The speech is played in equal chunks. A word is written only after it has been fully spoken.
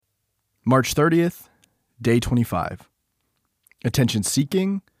March 30th, day 25. Attention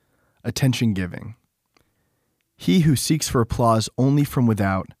seeking, attention giving. He who seeks for applause only from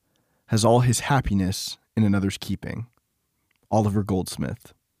without has all his happiness in another's keeping. Oliver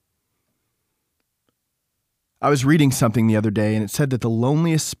Goldsmith. I was reading something the other day and it said that the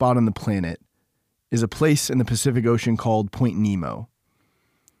loneliest spot on the planet is a place in the Pacific Ocean called Point Nemo.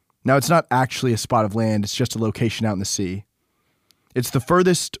 Now, it's not actually a spot of land, it's just a location out in the sea. It's the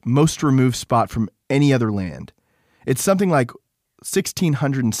furthest, most removed spot from any other land. It's something like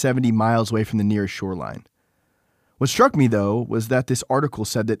 1,670 miles away from the nearest shoreline. What struck me, though, was that this article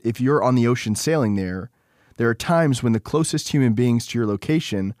said that if you're on the ocean sailing there are times when the closest human beings to your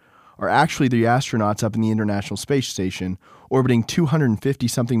location are actually the astronauts up in the International Space Station, orbiting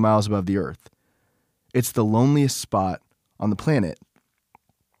 250-something miles above the Earth. It's the loneliest spot on the planet.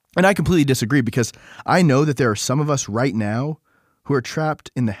 And I completely disagree because I know that there are some of us right now who are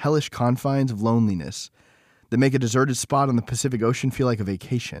trapped in the hellish confines of loneliness that make a deserted spot on the Pacific Ocean feel like a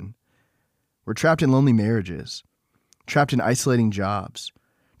vacation. We're trapped in lonely marriages, trapped in isolating jobs,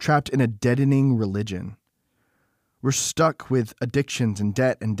 trapped in a deadening religion. We're stuck with addictions and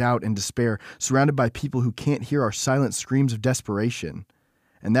debt and doubt and despair, surrounded by people who can't hear our silent screams of desperation.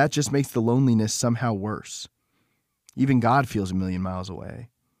 And that just makes the loneliness somehow worse. Even God feels a million miles away.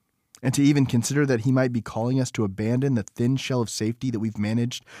 And to even consider that he might be calling us to abandon the thin shell of safety that we've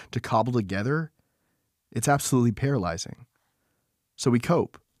managed to cobble together, it's absolutely paralyzing. So we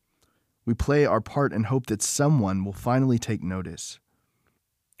cope. We play our part and hope that someone will finally take notice.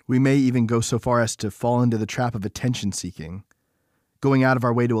 We may even go so far as to fall into the trap of attention seeking, going out of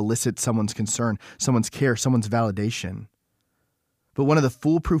our way to elicit someone's concern, someone's care, someone's validation. But one of the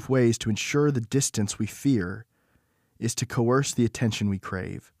foolproof ways to ensure the distance we fear is to coerce the attention we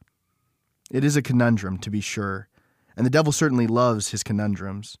crave. It is a conundrum, to be sure, and the devil certainly loves his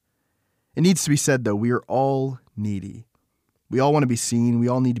conundrums. It needs to be said, though, we are all needy. We all want to be seen, we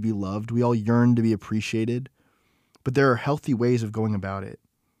all need to be loved, we all yearn to be appreciated, but there are healthy ways of going about it.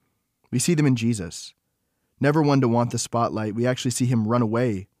 We see them in Jesus. Never one to want the spotlight, we actually see him run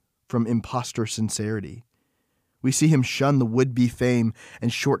away from imposter sincerity. We see him shun the would-be fame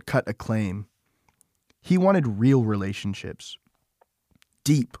and shortcut acclaim. He wanted real relationships,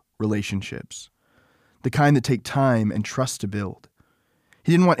 deep relationships, the kind that take time and trust to build.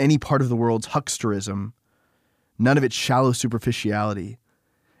 He didn't want any part of the world's hucksterism, none of its shallow superficiality.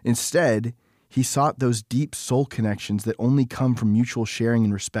 Instead, he sought those deep soul connections that only come from mutual sharing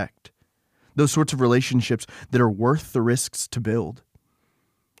and respect, those sorts of relationships that are worth the risks to build.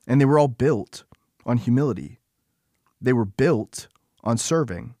 And they were all built on humility. They were built on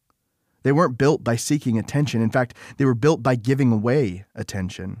serving. They weren't built by seeking attention. In fact, they were built by giving away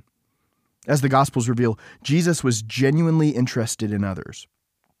attention. As the Gospels reveal, Jesus was genuinely interested in others.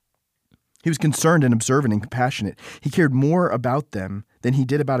 He was concerned and observant and compassionate. He cared more about them than he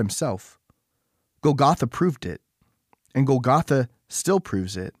did about himself. Golgotha proved it, and Golgotha still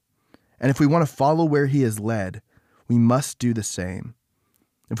proves it. And if we want to follow where he has led, we must do the same.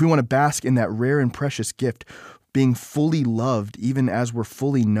 If we want to bask in that rare and precious gift, being fully loved even as we're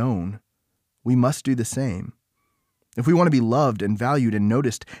fully known, we must do the same. If we want to be loved and valued and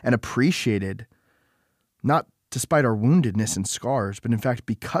noticed and appreciated, not despite our woundedness and scars, but in fact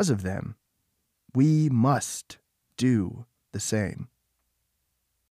because of them, we must do the same.